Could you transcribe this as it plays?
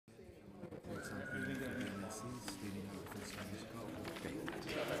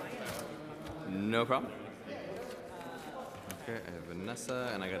No problem. Okay, I have Vanessa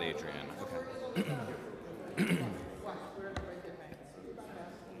and I got Adrian. Okay.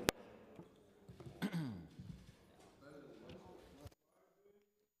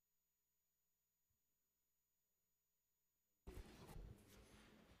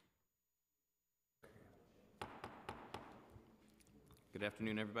 Good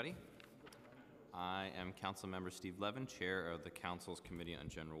afternoon, everybody. I am Councilmember Steve Levin, Chair of the Council's Committee on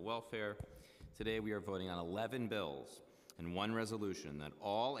General Welfare. Today we are voting on 11 bills and one resolution that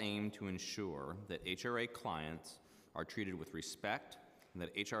all aim to ensure that HRA clients are treated with respect and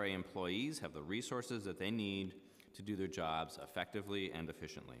that HRA employees have the resources that they need to do their jobs effectively and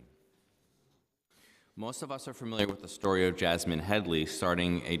efficiently. Most of us are familiar with the story of Jasmine Headley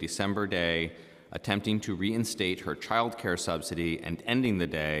starting a December day attempting to reinstate her child care subsidy and ending the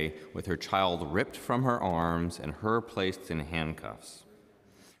day with her child ripped from her arms and her placed in handcuffs.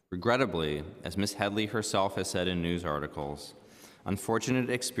 Regrettably, as Ms. Headley herself has said in news articles, unfortunate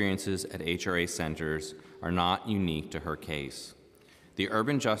experiences at HRA centers are not unique to her case. The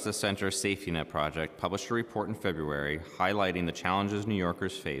Urban Justice Center Safety Net Project published a report in February highlighting the challenges New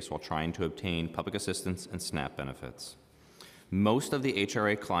Yorkers face while trying to obtain public assistance and SNAP benefits. Most of the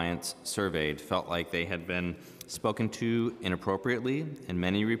HRA clients surveyed felt like they had been spoken to inappropriately, and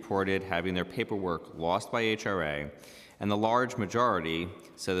many reported having their paperwork lost by HRA, and the large majority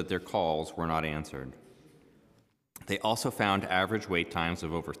said that their calls were not answered. They also found average wait times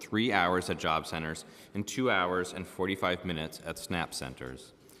of over 3 hours at job centers and 2 hours and 45 minutes at SNAP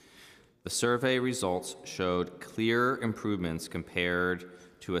centers. The survey results showed clear improvements compared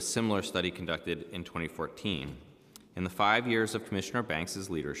to a similar study conducted in 2014. In the 5 years of Commissioner Banks'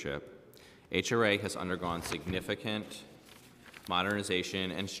 leadership, HRA has undergone significant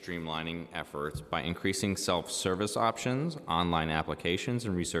modernization and streamlining efforts by increasing self-service options, online applications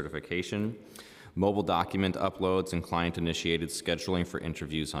and recertification, mobile document uploads, and client-initiated scheduling for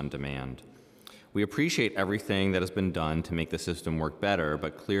interviews on demand. We appreciate everything that has been done to make the system work better,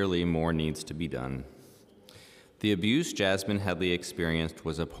 but clearly more needs to be done. The abuse Jasmine Headley experienced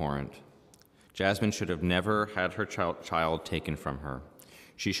was abhorrent. Jasmine should have never had her child taken from her.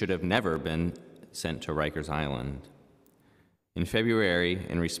 She should have never been sent to Rikers Island. In February,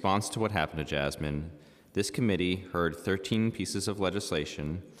 in response to what happened to Jasmine, this committee heard 13 pieces of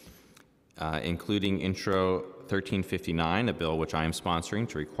legislation, including Intro 1359, a bill which I am sponsoring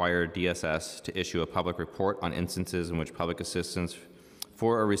to require DSS to issue a public report on instances in which public assistance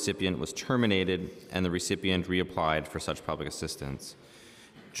for a recipient was terminated and the recipient reapplied for such public assistance.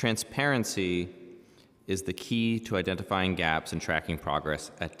 Transparency is the key to identifying gaps and tracking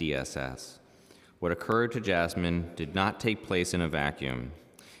progress at DSS. What occurred to Jasmine did not take place in a vacuum.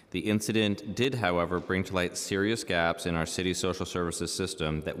 The incident did, however, bring to light serious gaps in our city's social services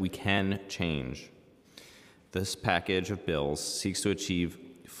system that we can change. This package of bills seeks to achieve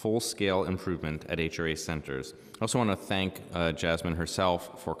full-scale improvement at HRA centers. I also want to thank Jasmine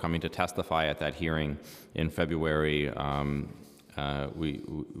herself for coming to testify at that hearing in February.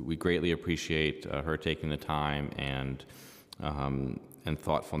 We greatly appreciate her taking the time and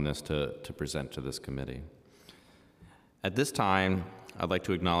thoughtfulness to present to this committee. At this time, I'd like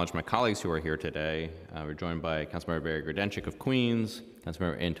to acknowledge my colleagues who are here today. We're joined by Councilmember Barry Grodenchik of Queens,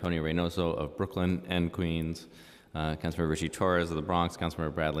 Councilmember Antonio Reynoso of Brooklyn and Queens, Councilmember Richie Torres of the Bronx,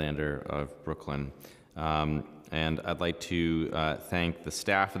 Councilmember Brad Lander of Brooklyn. And I'd like to thank the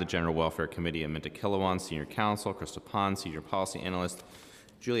staff of the General Welfare Committee, Aminta Kilawan, Senior Counsel, Krista Pond, Senior Policy Analyst,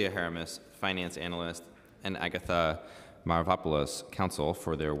 Julia Haramis, Finance Analyst, and Agatha Maravopoulos, Counsel,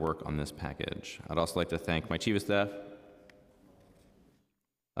 for their work on this package. I'd also like to thank my Chief of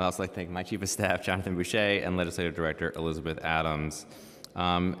Staff, Jonathan Boucher, and Legislative Director Elizabeth Adams.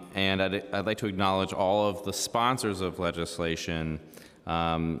 And I'd like to acknowledge all of the sponsors of legislation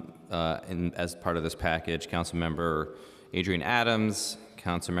as part of this package: Councilmember Adrian Adams,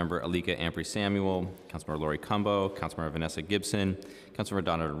 Councilmember Alika Ampry-Samuel, Councilmember Lori Cumbo, Councilmember Vanessa Gibson, Councilmember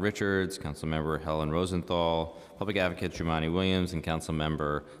Donovan Richards, Councilmember Helen Rosenthal, Public Advocate Jumani Williams, and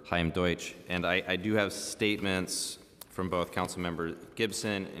Councilmember Chaim Deutsch. And I do have statements from both Councilmember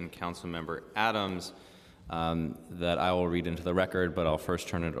Gibson and Councilmember Adams that I will read into the record, but I'll first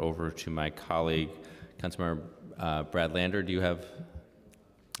turn it over to my colleague, Councilmember Brad Lander. Do you have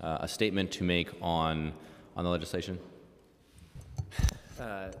a statement to make on the legislation?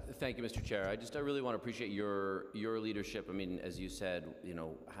 Thank you, Mr. Chair. I really want to appreciate your leadership. I mean, as you said, you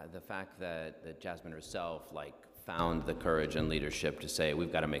know, the fact that Jasmine herself found the courage and leadership to say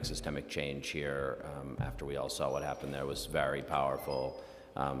we've got to make systemic change here after we all saw what happened there was very powerful.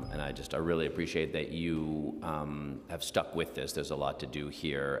 And I really appreciate that you have stuck with this. There's a lot to do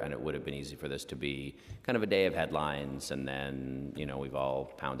here, and it would have been easy for this to be kind of a day of headlines, and then, you know, we've all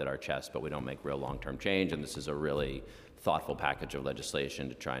pounded our chest, but we don't make real long-term change, and this is a really thoughtful package of legislation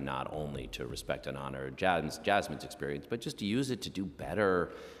to try not only to respect and honor Jasmine's experience, but just to use it to do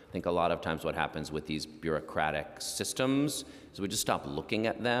better. I think a lot of times what happens with these bureaucratic systems is we just stop looking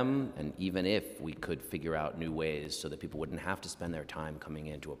at them, and even if we could figure out new ways so that people wouldn't have to spend their time coming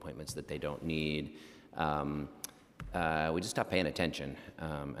into appointments that they don't need, we just stop paying attention.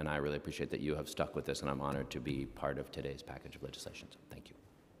 And I really appreciate that you have stuck with this, and I'm honored to be part of today's package of legislation. So thank you.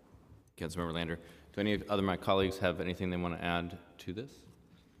 Councilmember Lander. Do any other of my colleagues have anything they want to add to this?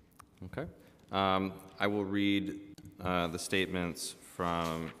 Okay. I will read the statements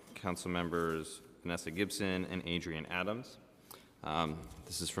from Council members Vanessa Gibson and Adrian Adams.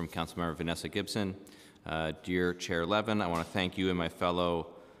 This is from Councilmember Vanessa Gibson. Dear Chair Levin, I want to thank you and my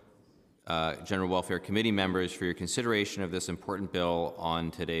fellow General Welfare Committee members for your consideration of this important bill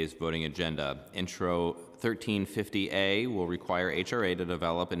on today's voting agenda. Intro 1350A will require HRA to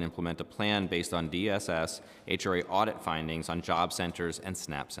develop and implement a plan based on DSS HRA audit findings on job centers and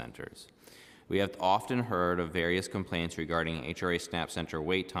SNAP centers. We have often heard of various complaints regarding HRA SNAP center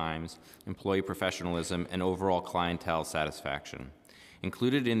wait times, employee professionalism, and overall clientele satisfaction.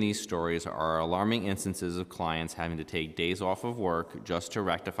 Included in these stories are alarming instances of clients having to take days off of work just to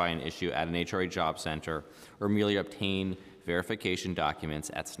rectify an issue at an HRA job center or merely obtain verification documents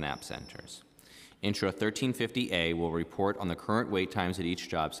at SNAP centers. Intro 1350A will report on the current wait times at each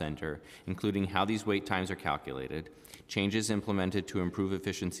job center, including how these wait times are calculated, changes implemented to improve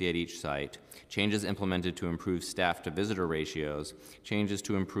efficiency at each site, changes implemented to improve staff-to-visitor ratios, changes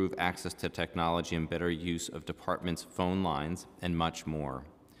to improve access to technology and better use of departments' phone lines, and much more.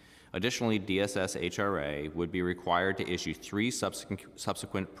 Additionally, DSS HRA would be required to issue 3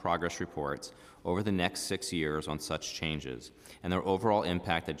 subsequent progress reports over the next 6 years on such changes and their overall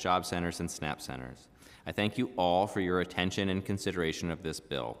impact at job centers and SNAP centers. I thank you all for your attention and consideration of this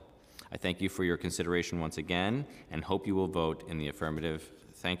bill. I thank you for your consideration once again and hope you will vote in the affirmative.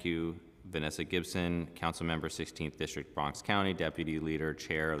 Thank you, Vanessa Gibson, Council Member 16th District, Bronx County, Deputy Leader,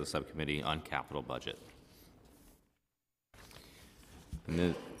 Chair of the Subcommittee on Capital Budget.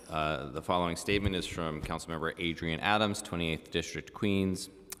 And the following statement is from Councilmember Adrian Adams, 28th District, Queens.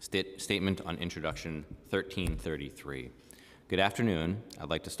 Statement on Introduction 1333. Good afternoon.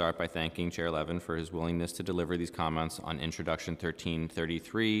 I'd like to start by thanking Chair Levin for his willingness to deliver these comments on Introduction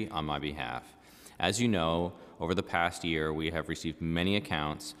 1333 on my behalf. As you know, over the past year, we have received many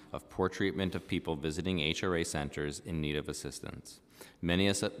accounts of poor treatment of people visiting HRA centers in need of assistance. Many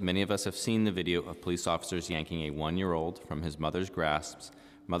of us have seen the video of police officers yanking a 1-year-old from his mother's grasp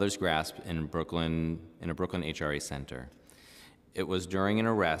in a Brooklyn HRA center. It was during an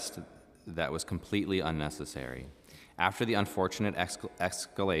arrest that was completely unnecessary. After the unfortunate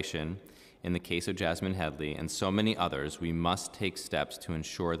escalation in the case of Jasmine Headley and so many others, we must take steps to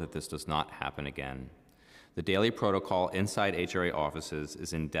ensure that this does not happen again. The daily protocol inside HRA offices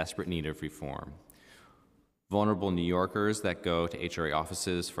is in desperate need of reform. Vulnerable New Yorkers that go to HRA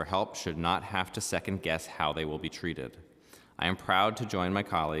offices for help should not have to second-guess how they will be treated. I am proud to join my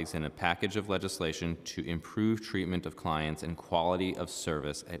colleagues in a package of legislation to improve treatment of clients and quality of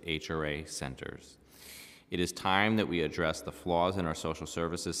service at HRA centers. It is time that we address the flaws in our social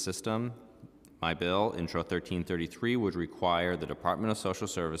services system. My bill, Intro 1333, would require the Department of Social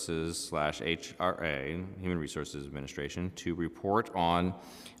Services / HRA, Human Resources Administration, to report on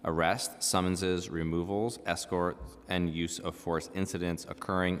arrests, summonses, removals, escorts, and use of force incidents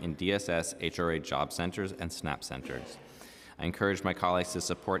occurring in DSS, HRA job centers, and SNAP centers. I encourage my colleagues to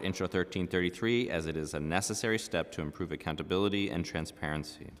support Intro 1333 as it is a necessary step to improve accountability and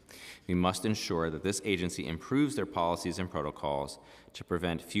transparency. We must ensure that this agency improves their policies and protocols to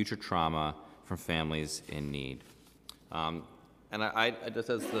prevent future trauma from families in need. And I just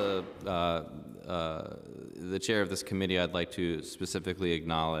as the chair of this committee, I'd like to specifically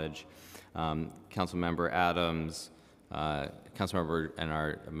acknowledge Councilmember Adams, Councilmember and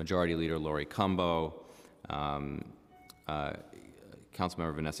our Majority Leader Lori Cumbo,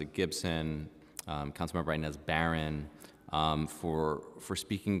 Councilmember Vanessa Gibson, Councilmember Inez Barron, for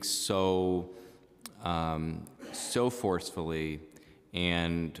speaking so forcefully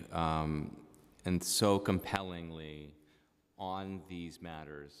and so compellingly on these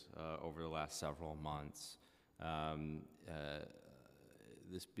matters over the last several months.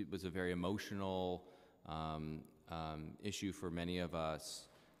 This was a very emotional issue for many of us,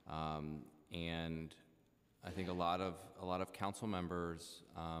 and I think a lot of council members,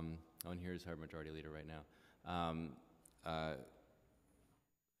 and here's our majority leader right now,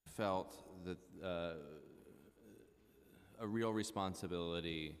 felt that a real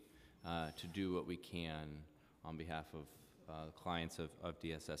responsibility to do what we can on behalf of clients of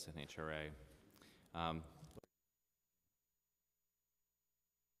DSS and HRA.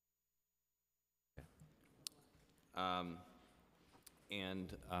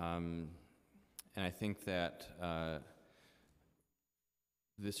 And I think that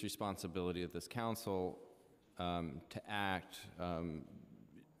this responsibility of this council to act,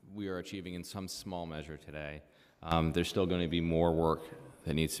 we are achieving in some small measure today. There's still going to be more work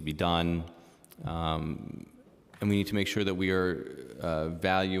that needs to be done, and we need to make sure that we are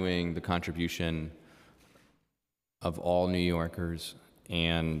valuing the contribution of all New Yorkers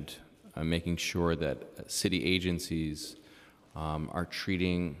and making sure that city agencies are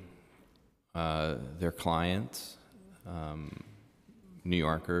treating their clients, New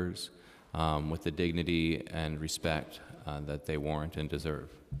Yorkers, with the dignity and respect that they warrant and deserve.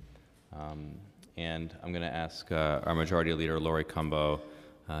 And I'm going to ask our Majority Leader, Lori Cumbo,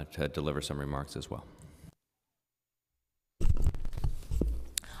 to deliver some remarks as well.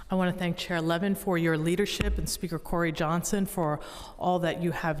 I want to thank Chair Levin for your leadership and Speaker Corey Johnson for all that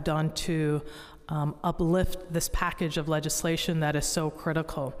you have done to uplift this package of legislation that is so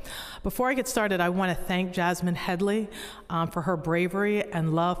critical. Before I get started, I want to thank Jasmine Headley for her bravery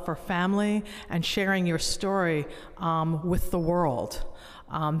and love for family and sharing your story with the world.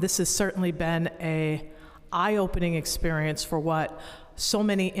 This has certainly been an eye-opening experience for what so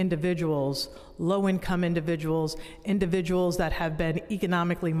many individuals, low-income individuals, individuals that have been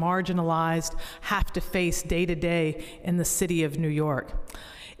economically marginalized, have to face day to day in the city of New York.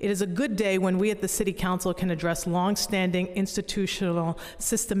 It is a good day when we at the City Council can address long-standing institutional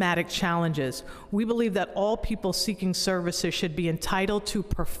systematic challenges. We believe that all people seeking services should be entitled to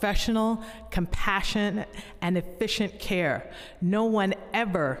professional, compassionate, and efficient care. No one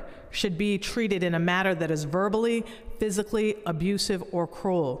ever should be treated in a manner that is verbally, physically abusive, or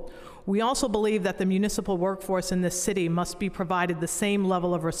cruel. We also believe that the municipal workforce in this city must be provided the same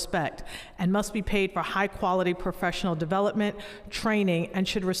level of respect and must be paid for high-quality professional development, training, and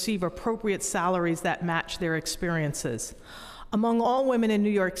should receive appropriate salaries that match their experiences. Among all women in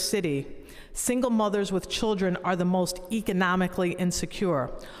New York City, single mothers with children are the most economically insecure.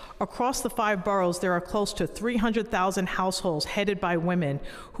 Across the 5 boroughs, there are close to 300,000 households headed by women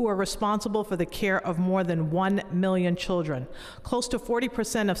who are responsible for the care of more than 1 million children. Close to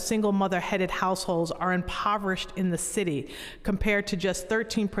 40% of single mother-headed households are impoverished in the city, compared to just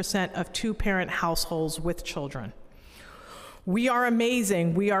 13% of 2-parent households with children. We are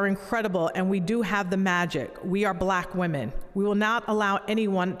amazing, we are incredible, and we do have the magic. We are Black women. We will not allow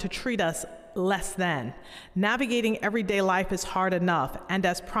anyone to treat us less than. Navigating everyday life is hard enough, and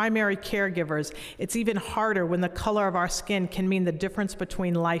as primary caregivers, it's even harder when the color of our skin can mean the difference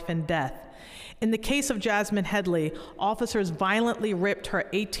between life and death. In the case of Jasmine Headley, officers violently ripped her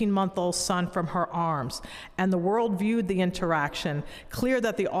 18-month-old son from her arms, and the world viewed the interaction, clear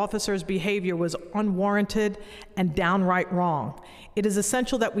that the officer's behavior was unwarranted and downright wrong. It is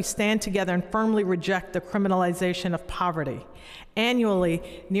essential that we stand together and firmly reject the criminalization of poverty. Annually,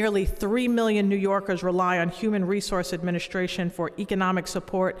 nearly 3 million New Yorkers rely on Human Resource Administration for economic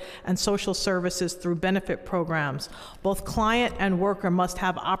support and social services through benefit programs. Both client and worker must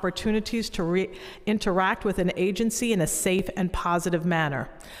have opportunities to interact with an agency in a safe and positive manner.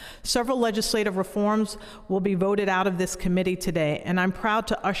 Several legislative reforms will be voted out of this committee today, and I'm proud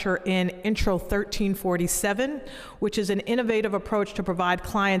to usher in Intro 1347, which is an innovative approach to provide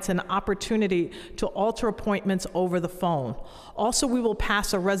clients an opportunity to alter appointments over the phone. Also, we will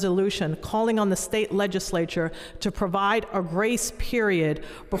pass a resolution calling on the state legislature to provide a grace period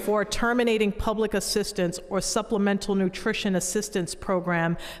before terminating public assistance or supplemental nutrition assistance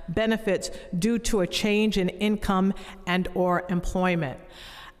program benefits due to a change in income and/or employment.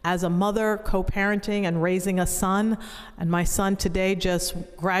 As a mother co-parenting and raising a son, and my son today just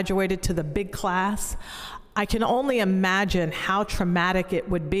graduated to the big class, I can only imagine how traumatic it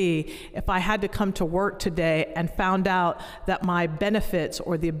would be if I had to come to work today and found out that my benefits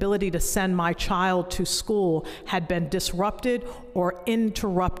or the ability to send my child to school had been disrupted or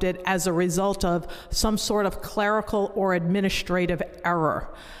interrupted as a result of some sort of clerical or administrative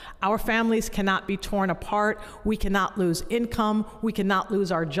error. Our families cannot be torn apart. We cannot lose income. We cannot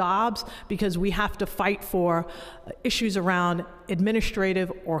lose our jobs because we have to fight for issues around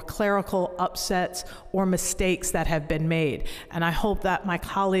administrative or clerical upsets or mistakes that have been made. And I hope that my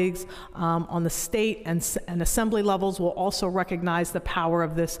colleagues on the state and assembly levels will also recognize the power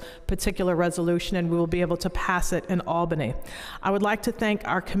of this particular resolution, and we will be able to pass it in Albany. I would like to thank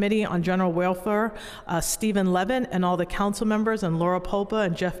our Committee on General Welfare, Stephen Levin, and all the council members, and Laura Popa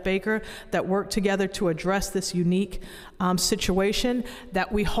and Jeff Baker, that worked together to address this unique situation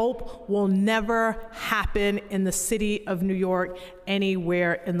that we hope will never happen in the city of New York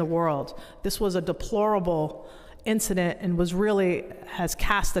anywhere in the world. This was a deplorable incident and has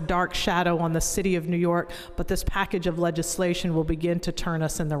cast a dark shadow on the city of New York, but this package of legislation will begin to turn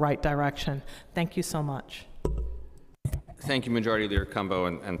us in the right direction. Thank you so much. Thank you, Majority Leader Cumbo,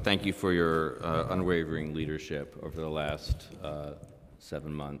 and thank you for your unwavering leadership over the last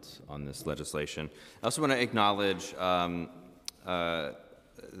 7 months on this legislation. I also want to acknowledge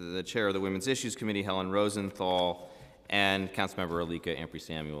the chair of the Women's Issues Committee, Helen Rosenthal, and Councilmember Alika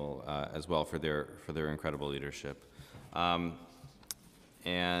Ampry-Samuel as well for their incredible leadership.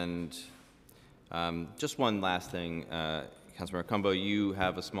 Just one last thing, Councilmember Cumbo, you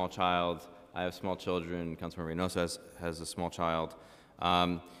have a small child. I have small children. Councilmember Reynoso has a small child.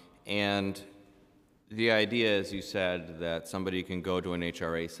 And the idea, as you said, that somebody can go to an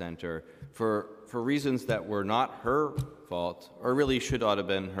HRA center for reasons that were not her fault, or really ought to have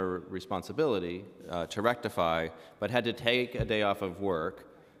been her responsibility to rectify, but had to take a day off of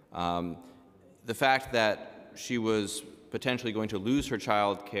work. The fact that she was potentially going to lose her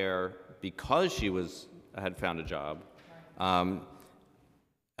child care because she had found a job,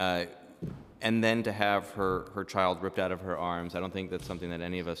 and then to have her child ripped out of her arms, I don't think that's something that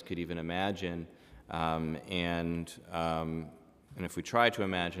any of us could even imagine. And if we try to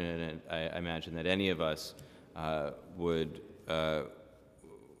imagine it, I imagine that any of us would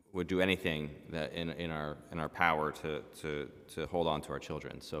do anything that in our power to hold on to our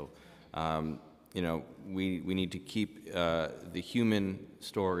children. So, we need to keep the human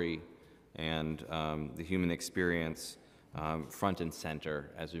story and the human experience front and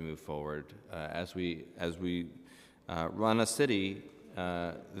center as we move forward, as we run a city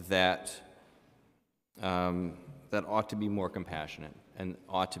that ought to be more compassionate and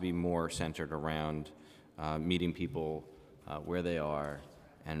ought to be more centered around meeting people where they are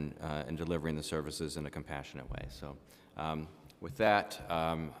and delivering the services in a compassionate way. So with that,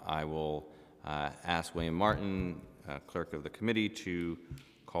 I will ask William Martin, clerk of the committee, to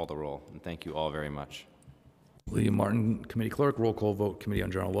call the roll. And thank you all very much. William Martin, committee clerk. Roll call vote. Committee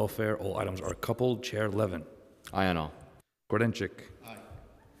on General Welfare. All items are coupled. Chair Levin. Aye on all. Gordenchik. Aye.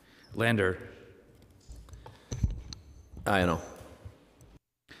 Lander. Aye on all.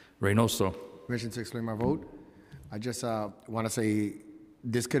 Reynoso. Permission to explain my vote. I just want to say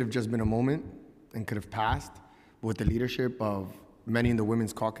this could have just been a moment and could have passed, but with the leadership of many in the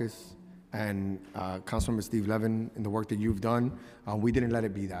Women's Caucus and Councilmember Steve Levin and the work that you've done, we didn't let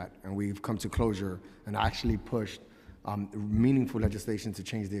it be that, and we've come to closure and actually pushed meaningful legislation to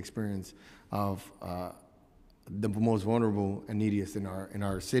change the experience of the most vulnerable and neediest in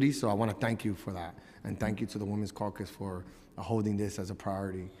our city. So I want to thank you for that, and thank you to the Women's Caucus for holding this as a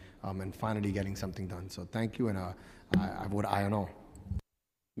priority and finally getting something done. So thank you, and I vote aye on all.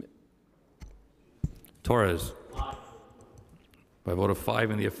 Torres. Aye. By a vote of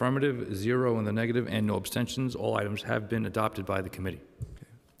 5 in the affirmative, 0 in the negative, and no abstentions, all items have been adopted by the committee. Okay.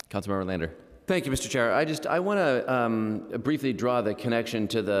 Councilmember Lander. Thank you, Mr. Chair. I want to briefly draw the connection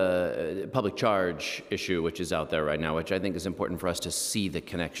to the public charge issue, which is out there right now, which I think is important for us to see the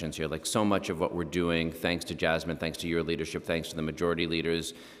connections here. Like so much of what we're doing, thanks to Jasmine, thanks to your leadership, thanks to the majority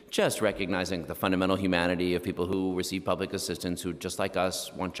leaders, just recognizing the fundamental humanity of people who receive public assistance, who, just like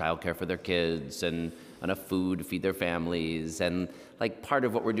us, want childcare for their kids and enough food to feed their families. And like part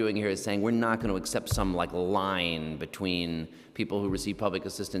of what we're doing here is saying we're not going to accept some like line between people who receive public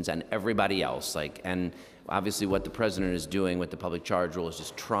assistance and everybody else. And obviously what the president is doing with the public charge rule is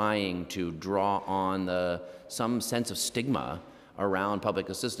just trying to draw on some sense of stigma around public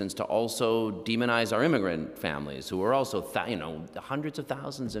assistance to also demonize our immigrant families, who are also hundreds of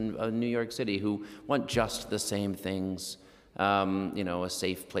thousands in New York City who want just the same things, a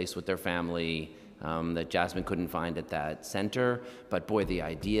safe place with their family, that Jasmine couldn't find at that center. But boy, the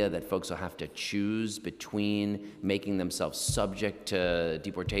idea that folks will have to choose between making themselves subject to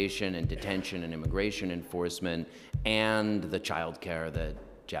deportation and detention and immigration enforcement and the child care that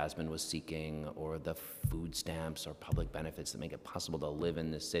Jasmine was seeking, or the food stamps or public benefits that make it possible to live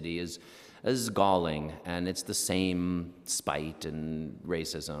in this city is galling. And it's the same spite and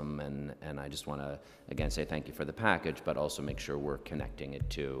racism. And I just want to, again, say thank you for the package, but also make sure we're connecting it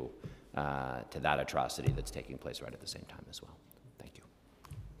to that atrocity that's taking place right at the same time as well.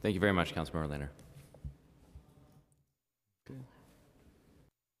 Thank you very much, Councilmember Laner.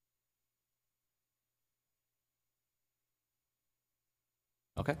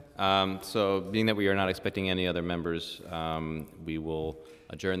 Okay, so being that we are not expecting any other members, we will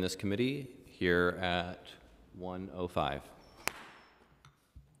adjourn this committee here at 1:05.